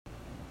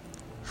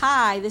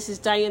Hi, this is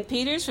Diane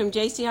Peters from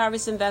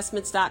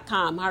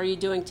jcharvestinvestments.com. How are you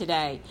doing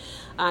today?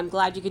 I'm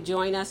glad you could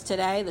join us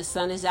today. The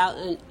sun is out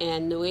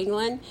in New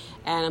England,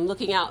 and I'm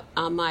looking out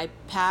on my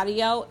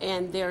patio,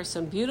 and there are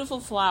some beautiful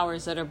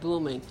flowers that are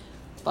blooming.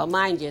 But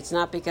mind you, it's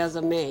not because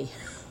of me.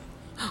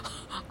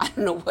 I don't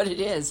know what it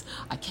is.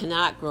 I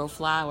cannot grow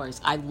flowers.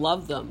 I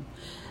love them.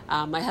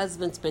 My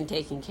husband's been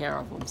taking care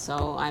of them,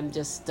 so I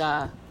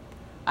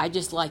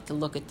just like to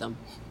look at them.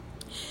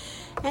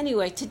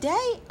 Anyway,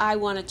 today I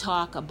want to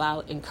talk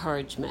about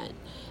encouragement.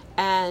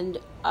 And,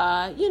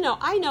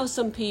 I know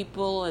some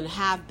people and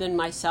have been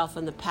myself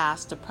in the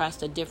past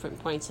depressed at different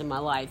points in my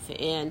life.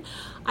 And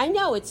I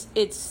know it's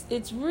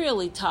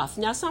really tough.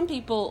 Now, some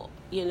people,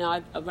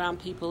 around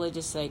people, they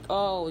just say,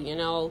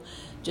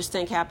 just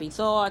think happy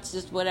thoughts,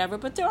 just whatever.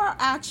 But there are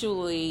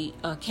actually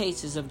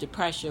cases of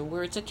depression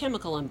where it's a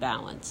chemical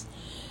imbalance.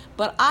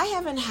 But I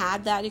haven't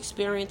had that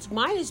experience.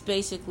 Mine has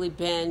basically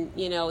been,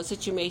 a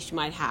situation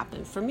might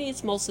happen. For me,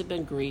 it's mostly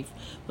been grief.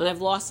 When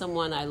I've lost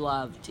someone I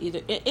loved,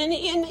 and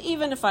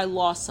even if I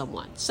lost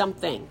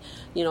something,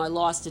 I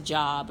lost a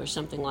job or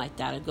something like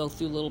that, I go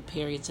through little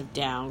periods of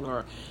down,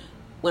 or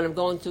when I'm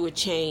going through a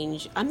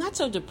change, I'm not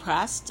so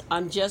depressed.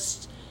 I'm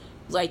just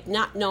like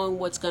not knowing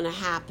what's going to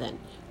happen.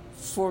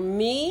 For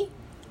me,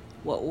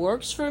 what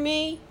works for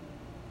me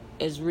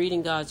is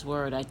reading God's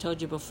Word. I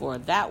told you before,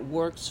 that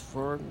works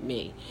for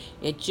me.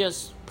 It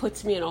just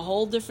puts me in a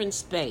whole different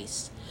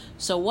space.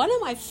 So one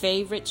of my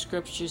favorite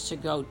scriptures to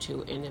go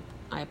to, and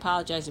I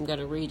apologize, I'm going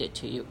to read it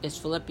to you, is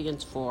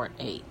Philippians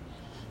 4:8.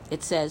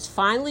 It says,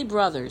 "Finally,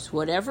 brothers,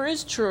 whatever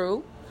is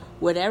true,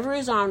 whatever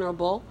is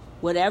honorable,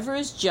 whatever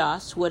is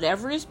just,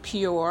 whatever is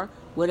pure,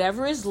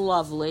 whatever is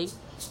lovely,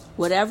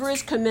 whatever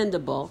is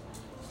commendable,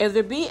 if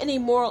there be any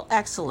moral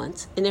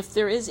excellence, and if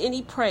there is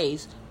any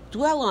praise,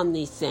 dwell on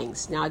these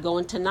things." Now I go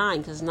into 9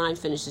 because 9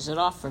 finishes it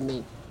off for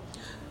me.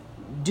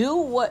 "Do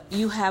what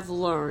you have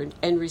learned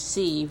and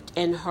received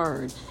and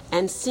heard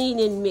and seen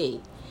in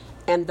me,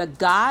 and the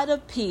God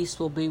of peace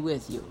will be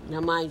with you."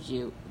 Now mind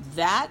you,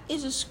 that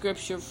is a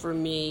scripture for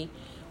me.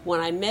 When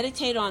I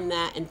meditate on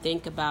that and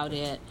think about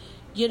it,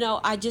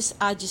 I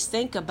just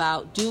think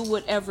about do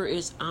whatever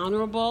is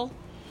honorable,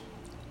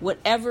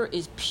 whatever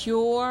is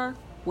pure,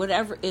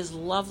 whatever is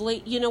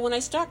lovely. When I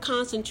start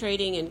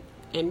concentrating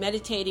and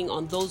meditating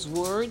on those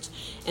words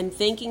and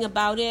thinking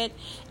about it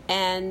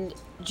and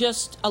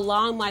just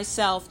allowing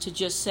myself to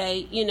just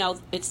say,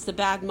 it's the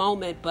bad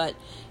moment, but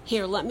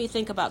here, let me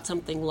think about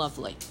something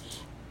lovely.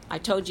 I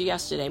told you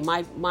yesterday,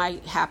 my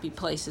happy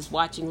place is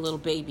watching little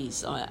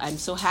babies. I'm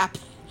so happy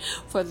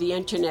for the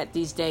internet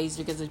these days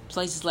because of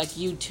places like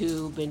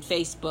YouTube and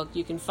Facebook.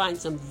 You can find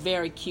some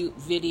very cute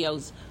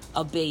videos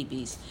of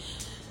babies.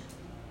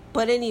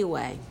 But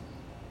anyway,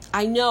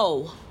 I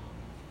know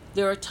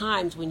there are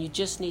times when you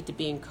just need to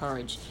be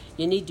encouraged.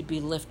 You need to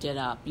be lifted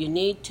up. You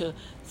need to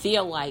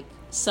feel like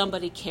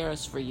somebody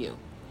cares for you.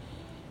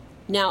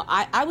 Now,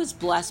 I was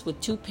blessed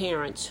with 2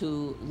 parents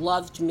who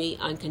loved me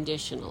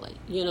unconditionally.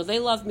 They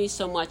loved me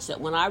so much that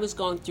when I was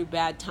going through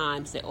bad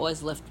times, they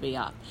always lifted me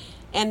up.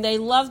 And they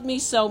loved me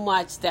so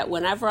much that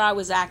whenever I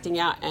was acting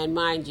out, and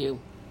mind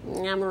you,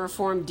 I'm a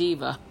reformed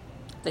diva.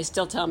 They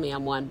still tell me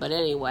I'm one, but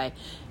anyway,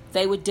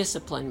 they would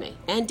discipline me,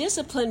 and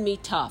discipline me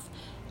tough.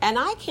 And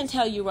I can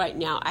tell you right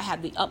now, I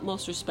had the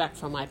utmost respect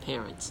for my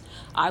parents.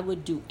 I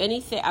would do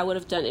anything. I would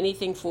have done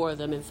anything for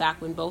them. In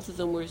fact, when both of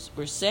them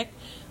were sick,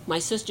 my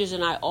sisters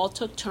and I all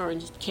took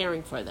turns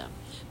caring for them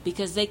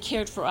because they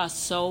cared for us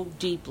so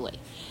deeply.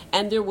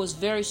 And there was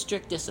very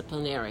strict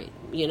disciplinary,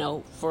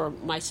 for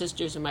my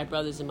sisters and my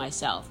brothers and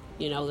myself.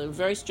 They were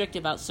very strict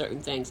about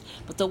certain things.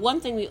 But the one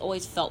thing we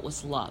always felt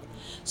was love.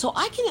 So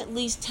I can at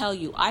least tell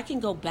you, I can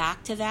go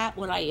back to that,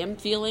 what I am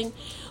feeling.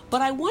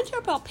 But I wonder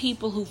about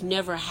people who've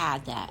never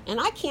had that. And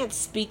I can't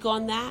speak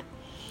on that.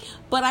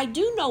 But I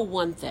do know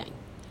one thing,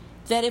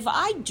 that if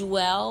I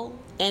dwell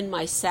in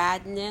my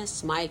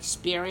sadness, my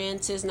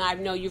experiences, and I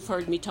know you've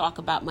heard me talk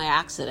about my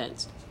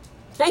accidents.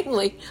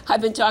 Mainly,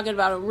 I've been talking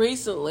about them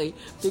recently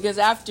because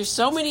after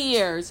so many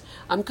years,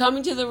 I'm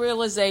coming to the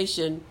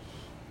realization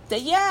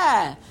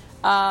that,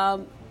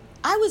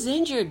 I was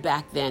injured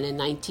back then in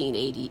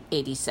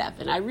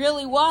 1987. I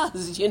really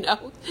was,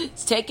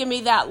 It's taken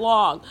me that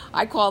long.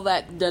 I call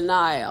that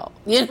denial,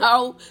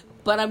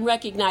 But I'm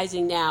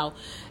recognizing now,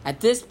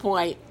 at this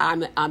point,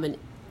 I'm an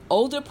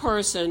older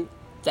person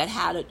that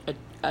had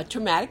a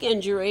traumatic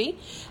injury,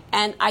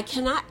 and I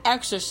cannot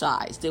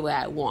exercise the way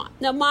I want.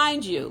 Now,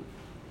 mind you,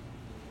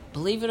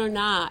 believe it or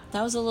not,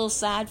 that was a little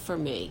sad for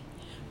me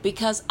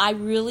because I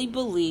really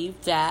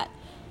believed that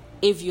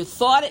if you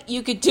thought it,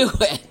 you could do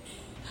it.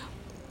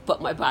 But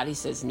my body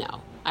says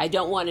no. I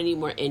don't want any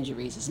more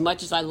injuries. As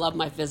much as I love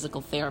my physical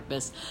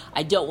therapist,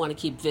 I don't want to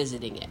keep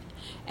visiting it.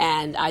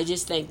 And I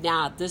just think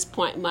now at this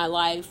point in my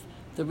life,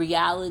 the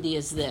reality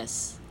is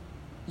this.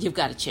 You've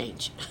got to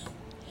change.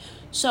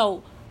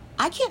 So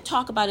I can't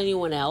talk about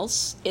anyone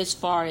else as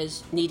far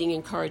as needing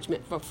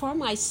encouragement, but for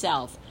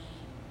myself,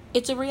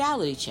 it's a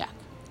reality check.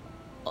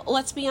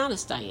 Let's be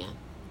honest, Diane.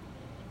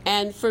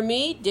 And for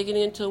me, digging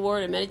into the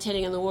Word and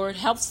meditating on the Word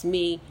helps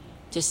me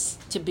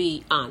to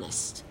be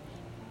honest.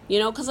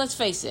 Because let's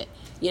face it,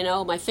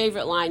 my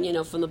favorite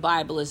line, from the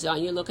Bible is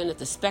you're looking at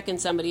the speck in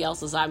somebody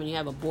else's eye when you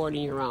have a board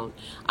in your own.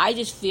 I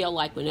just feel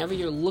like whenever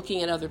you're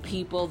looking at other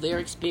people, their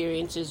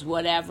experiences,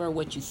 whatever,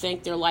 what you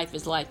think their life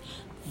is like,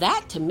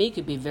 that to me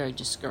could be very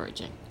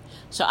discouraging.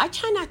 So I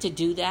try not to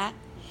do that.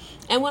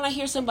 And when I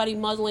hear somebody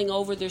muddling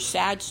over their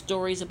sad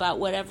stories about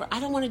whatever, I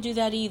don't want to do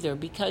that either,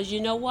 because you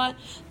know what?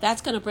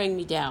 That's going to bring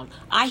me down.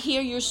 I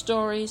hear your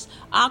stories.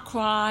 I'll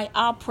cry.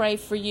 I'll pray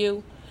for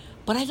you.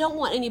 But I don't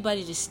want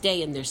anybody to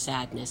stay in their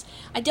sadness.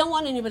 I don't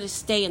want anybody to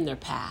stay in their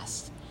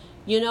past.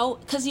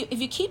 Because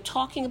if you keep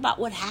talking about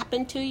what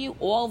happened to you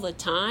all the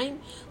time,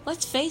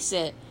 let's face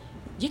it,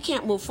 you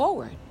can't move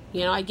forward.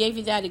 I gave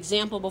you that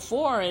example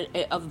before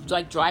of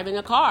like driving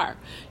a car.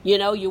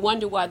 You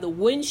wonder why the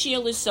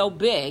windshield is so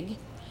big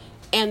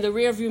and the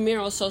rearview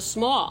mirror is so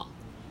small.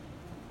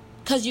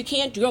 Because you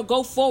can't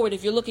go forward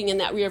if you're looking in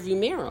that rearview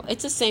mirror.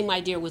 It's the same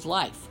idea with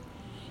life.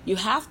 You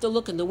have to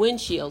look in the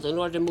windshield in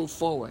order to move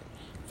forward.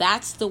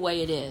 That's the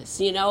way it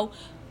is.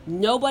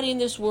 Nobody in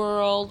this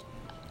world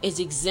is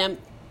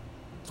exempt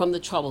from the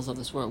troubles of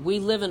this world. We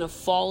live in a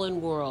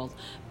fallen world.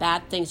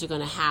 Bad things are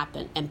going to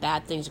happen, and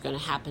bad things are going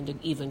to happen to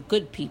even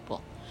good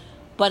people.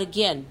 But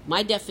again,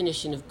 my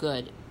definition of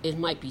good, it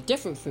might be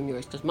different from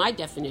yours, because my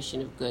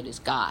definition of good is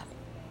God.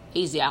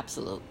 He's the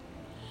absolute.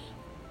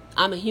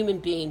 I'm a human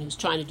being who's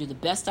trying to do the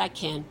best I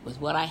can with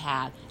what I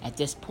have at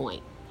this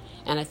point.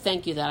 And I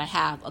thank you that I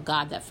have a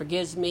God that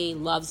forgives me,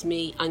 loves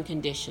me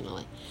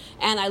unconditionally.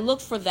 And I look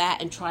for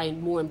that and try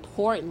and, more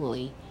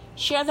importantly,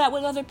 share that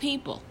with other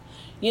people.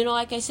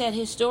 Like I said,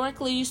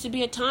 historically, used to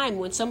be a time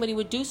when somebody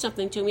would do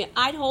something to me,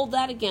 I'd hold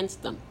that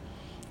against them.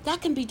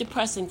 That can be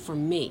depressing for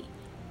me.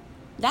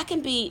 That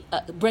can be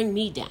bring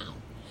me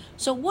down.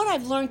 So what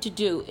I've learned to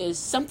do is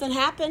something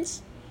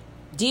happens,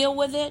 deal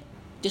with it,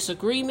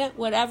 disagreement,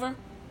 whatever,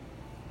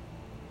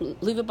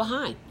 leave it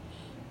behind.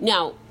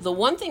 Now, the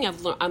one thing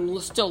I'm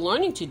still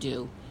learning to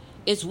do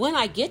is when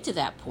I get to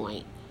that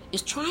point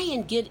is try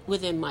and get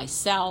within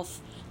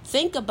myself,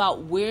 think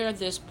about where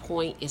this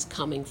point is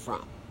coming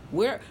from.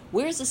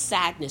 Where's the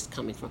sadness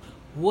coming from?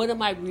 What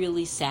am I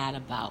really sad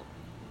about?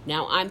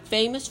 Now, I'm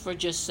famous for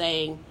just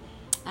saying,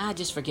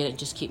 just forget it and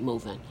just keep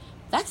moving.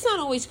 That's not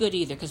always good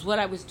either, because what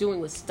I was doing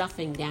was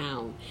stuffing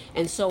down.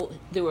 And so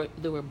there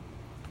were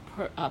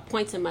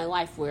points in my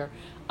life where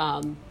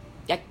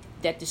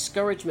that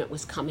discouragement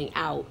was coming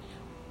out,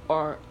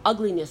 or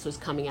ugliness was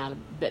coming out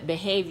of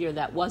behavior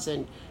that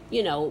wasn't,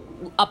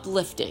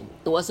 uplifting.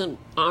 It wasn't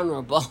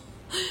honorable.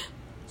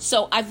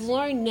 So I've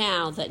learned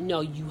now that,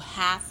 no, you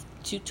have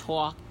to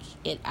talk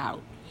it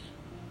out.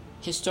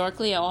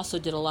 Historically, I also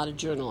did a lot of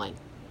journaling.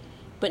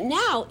 But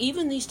now,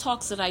 even these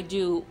talks that I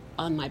do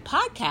on my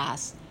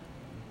podcast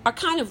are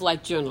kind of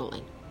like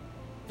journaling.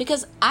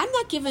 Because I'm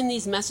not giving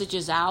these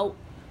messages out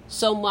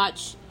so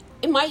much.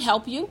 It might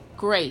help you,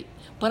 great.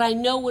 But I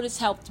know what has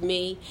helped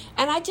me,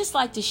 and I just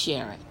like to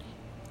share it.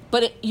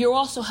 But you're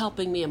also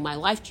helping me in my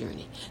life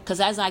journey. Because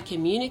as I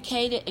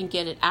communicate it and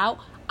get it out,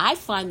 I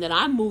find that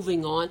I'm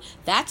moving on.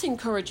 That's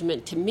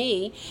encouragement to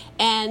me,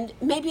 and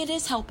maybe it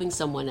is helping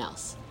someone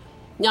else.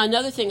 Now,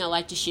 another thing I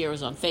like to share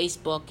is on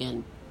Facebook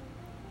and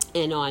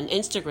on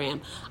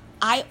Instagram.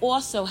 I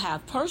also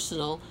have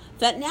personal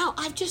that now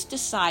I've just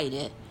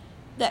decided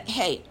that,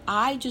 hey,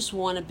 I just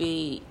want to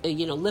be,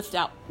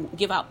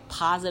 give out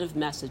positive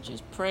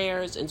messages,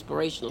 prayers,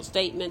 inspirational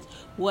statements,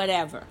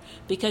 whatever.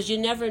 Because you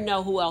never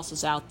know who else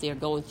is out there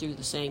going through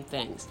the same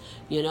things.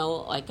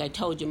 Like I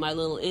told you, my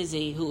little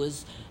Izzy, who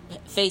is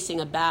facing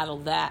a battle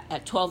that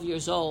at 12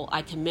 years old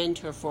I commend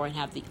her for and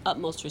have the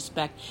utmost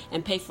respect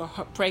and pray for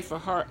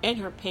her and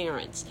her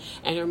parents.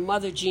 And her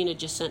mother Gina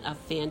just sent a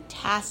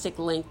fantastic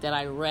link that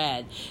I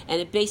read,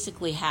 and it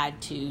basically had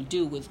to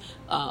do with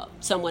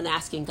someone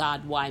asking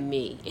God, why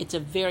me? It's a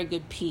very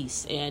good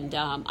piece, and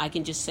I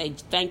can just say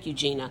thank you,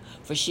 Gina,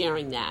 for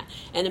sharing that.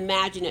 And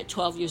imagine at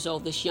 12 years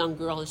old this young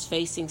girl is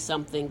facing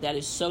something that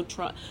is so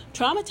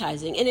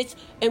traumatizing,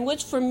 and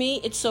which for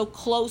me it's so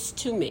close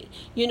to me.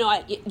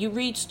 You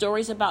read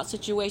stories about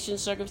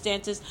situations,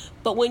 circumstances,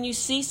 but when you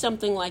see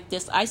something like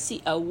this, I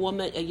see a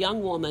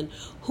young woman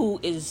who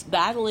is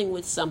battling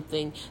with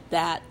something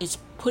that is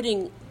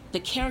putting the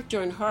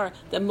character in her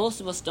that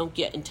most of us don't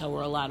get until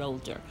we're a lot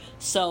older.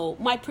 So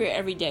my prayer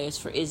every day is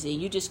for Izzy.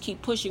 You just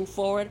keep pushing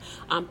forward.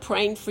 I'm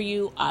praying for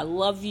you. I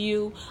love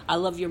you. I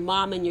love your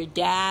mom and your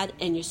dad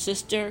and your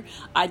sister.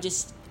 I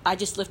just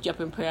lift you up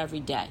in prayer every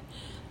day.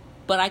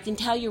 But I can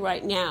tell you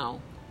right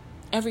now,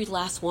 every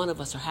last one of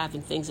us are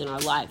having things in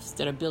our lives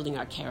that are building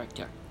our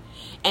character.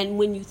 And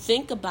when you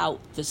think about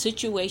the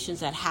situations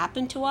that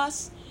happen to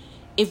us,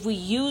 if we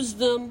use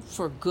them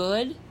for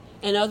good,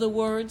 in other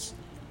words,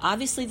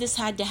 obviously this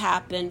had to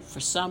happen for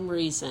some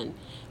reason.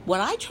 What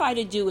I try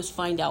to do is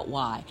find out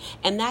why.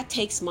 And that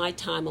takes my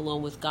time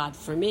alone with God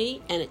for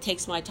me, and it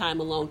takes my time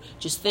alone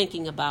just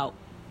thinking about,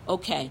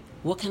 okay,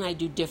 what can I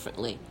do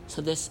differently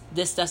so this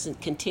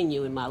doesn't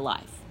continue in my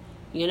life,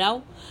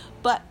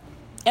 But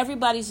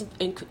everybody's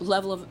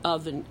level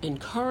of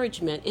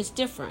encouragement is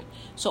different.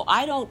 So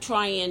I don't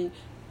try and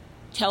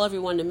tell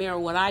everyone in the mirror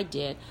what I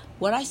did,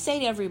 what I say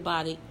to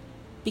everybody,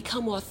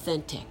 become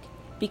authentic,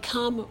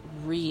 become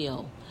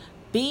real.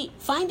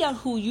 Find out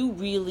who you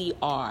really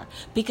are.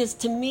 Because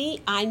to me,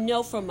 I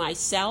know for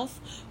myself,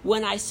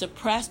 when I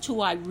suppressed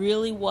who I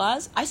really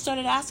was, I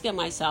started asking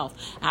myself,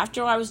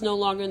 after I was no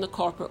longer in the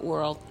corporate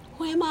world,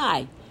 who am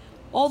I?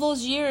 All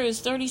those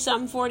years,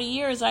 30-something, 40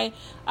 years, I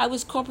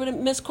was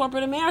Miss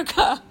Corporate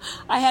America.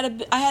 I had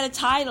a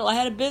title, I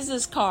had a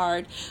business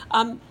card.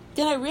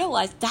 Then I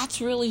realized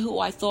that's really who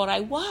I thought I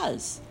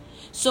was.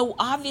 So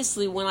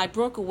obviously, when I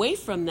broke away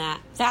from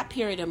that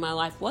period of my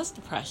life was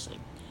depressing.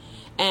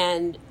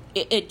 And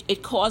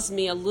it caused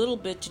me a little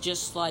bit to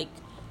just like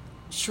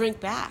shrink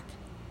back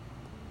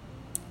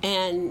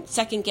and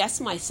second guess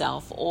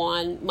myself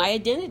on my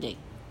identity.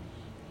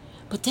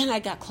 But then I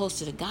got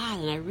closer to God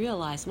and I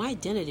realized my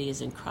identity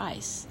is in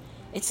Christ.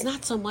 It's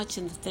not so much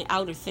in the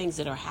outer things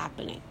that are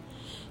happening.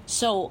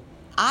 So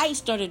I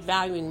started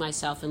valuing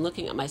myself and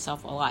looking at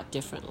myself a lot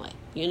differently,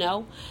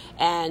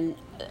 And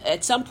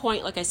at some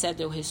point, like I said,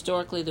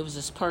 historically there was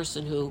this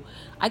person who,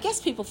 I guess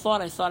people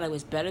thought I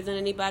was better than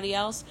anybody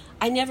else.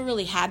 I never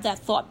really had that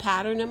thought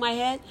pattern in my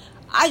head.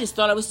 I just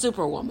thought I was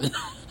Superwoman.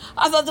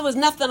 I thought there was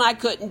nothing I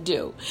couldn't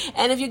do.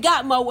 And if you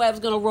got in my way, I was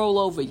going to roll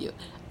over you.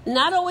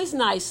 Not always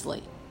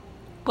nicely,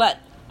 but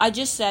I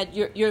just said,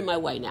 you're in my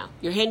way now.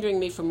 You're hindering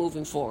me from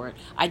moving forward.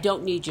 I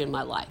don't need you in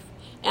my life.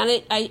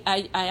 And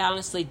I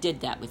honestly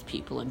did that with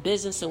people in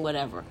business and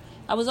whatever.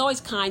 I was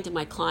always kind to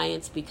my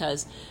clients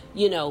because,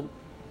 these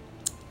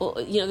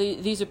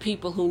are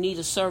people who need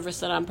a service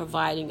that I'm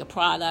providing, a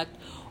product,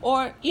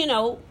 or,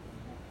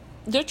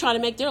 they're trying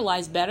to make their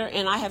lives better,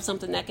 and I have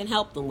something that can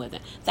help them with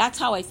it. That's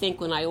how I think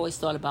when I always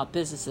thought about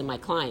business and my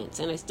clients,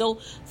 and I still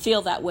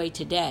feel that way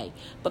today.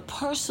 But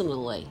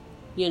personally,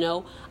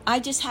 I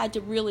just had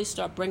to really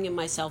start bringing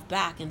myself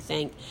back and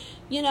think,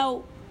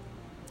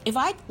 if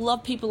I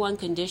love people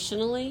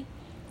unconditionally,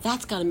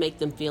 that's going to make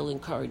them feel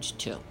encouraged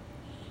too.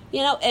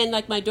 And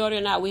like my daughter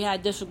and I, we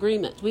had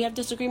disagreements. We have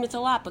disagreements a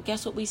lot, but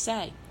guess what we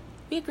say?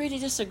 We agree to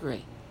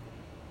disagree.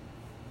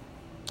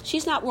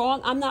 She's not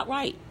wrong, I'm not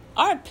right.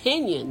 Our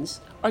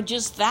opinions are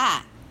just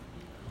that.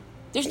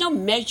 There's no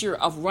measure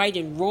of right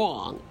and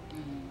wrong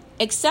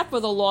except for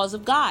the laws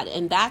of God.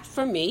 And that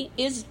for me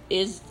is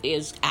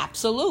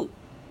absolute.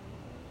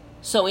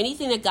 So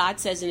anything that God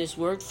says in His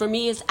Word for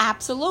me is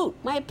absolute.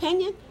 My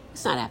opinion,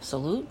 it's not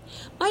absolute.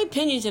 My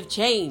opinions have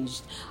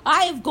changed.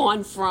 I have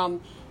gone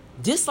from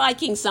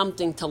disliking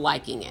something to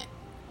liking it.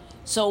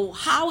 So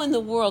how in the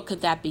world could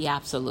that be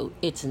absolute?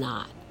 It's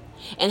not.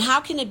 And how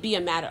can it be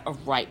a matter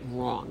of right and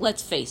wrong?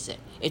 Let's face it.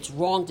 It's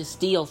wrong to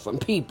steal from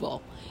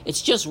people.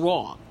 It's just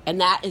wrong. And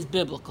that is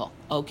biblical,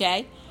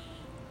 okay?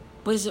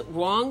 But is it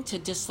wrong to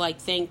just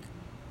think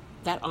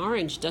that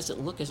orange doesn't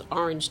look as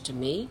orange to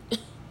me?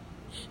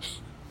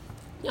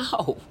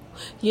 No.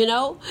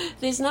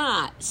 There's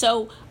not.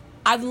 So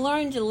I've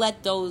learned to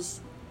let those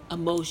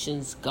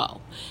emotions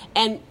go.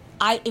 And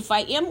if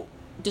I am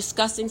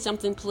discussing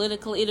something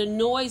political, it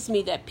annoys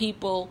me that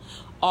people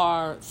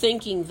are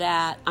thinking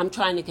that I'm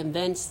trying to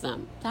convince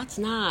them. That's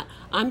not.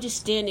 I'm just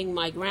standing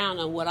my ground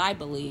on what I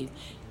believe,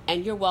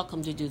 and you're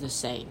welcome to do the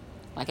same.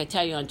 Like I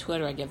tell you on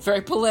Twitter, I get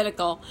very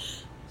political.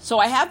 So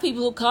I have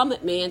people who come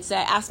at me and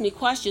ask me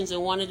questions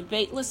and want to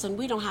debate. Listen,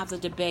 we don't have to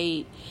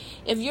debate.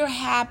 If you're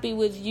happy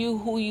with you,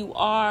 who you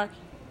are,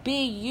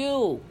 be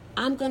you.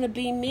 I'm going to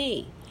be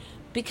me.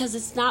 Because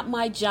it's not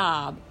my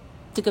job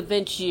to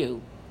convince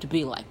you to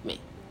be like me.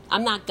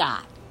 I'm not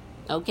God,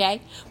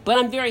 okay? But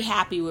I'm very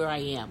happy where I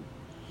am.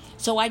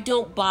 So I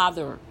don't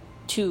bother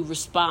to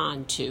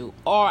respond to,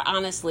 or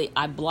honestly,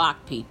 I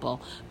block people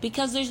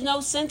because there's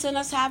no sense in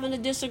us having a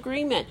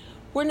disagreement.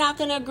 We're not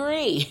going to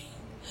agree.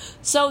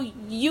 So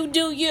you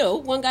do you.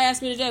 One guy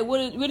asked me today,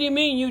 what do you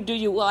mean you do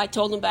you? Well, I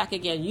told him back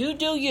again, you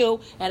do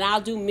you and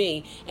I'll do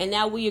me. And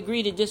now we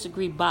agree to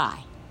disagree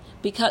by.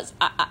 Because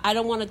I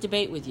don't want to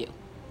debate with you.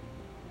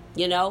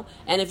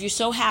 And if you're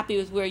so happy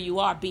with where you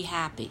are, be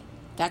happy.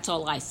 That's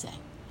all I say.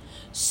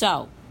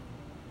 So,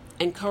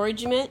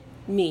 encouragement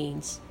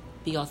means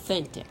be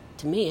authentic,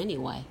 to me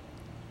anyway,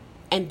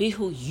 and be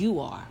who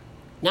you are,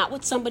 not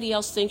what somebody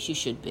else thinks you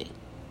should be,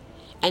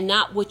 and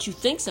not what you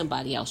think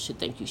somebody else should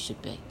think you should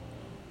be.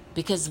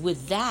 Because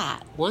with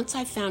that, once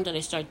I found out, I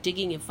start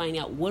digging and finding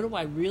out what do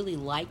I really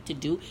like to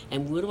do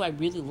and what do I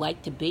really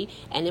like to be,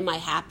 and am I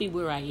happy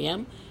where I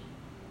am?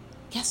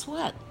 Guess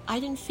what? I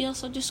didn't feel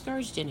so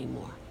discouraged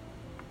anymore.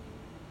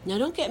 Now,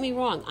 don't get me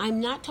wrong. I'm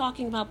not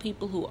talking about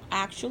people who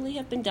actually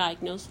have been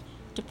diagnosed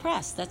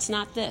depressed. That's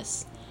not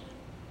this.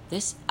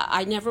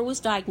 I never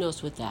was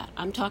diagnosed with that.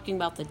 I'm talking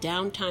about the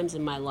down times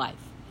in my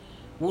life.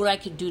 What I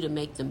could do to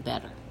make them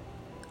better.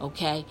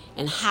 Okay?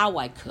 And how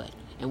I could.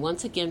 And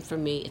once again, for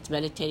me, it's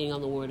meditating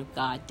on the Word of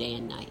God day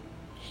and night.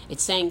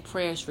 It's saying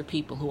prayers for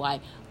people who I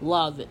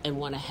love and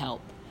want to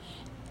help.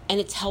 And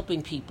it's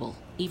helping people,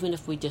 even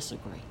if we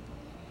disagree.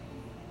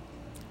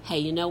 Hey,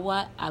 you know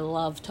what? I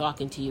love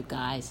talking to you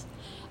guys.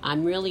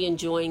 I'm really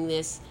enjoying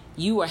this.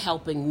 You are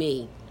helping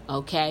me,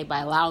 okay, by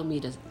allowing me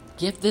to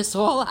get this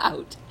all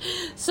out.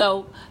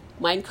 So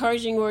my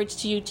encouraging words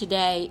to you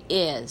today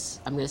is,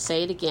 I'm going to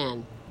say it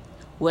again,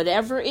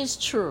 whatever is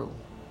true,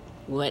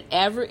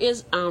 whatever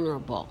is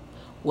honorable,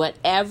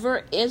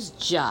 whatever is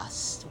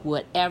just,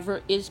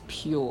 whatever is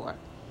pure,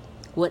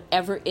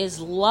 whatever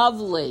is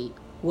lovely,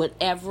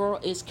 whatever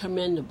is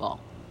commendable,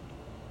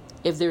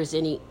 if there's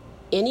any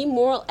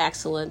moral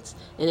excellence,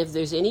 and if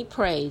there's any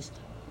praise,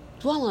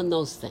 dwell on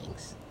those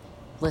things.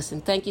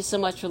 Listen, thank you so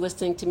much for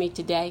listening to me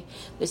today.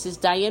 This is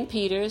Diane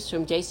Peters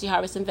from JC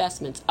Harvest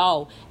Investments.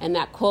 Oh, and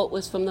that quote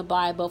was from the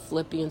Bible,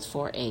 Philippians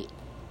 4:8.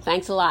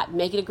 Thanks a lot.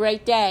 Make it a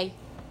great day.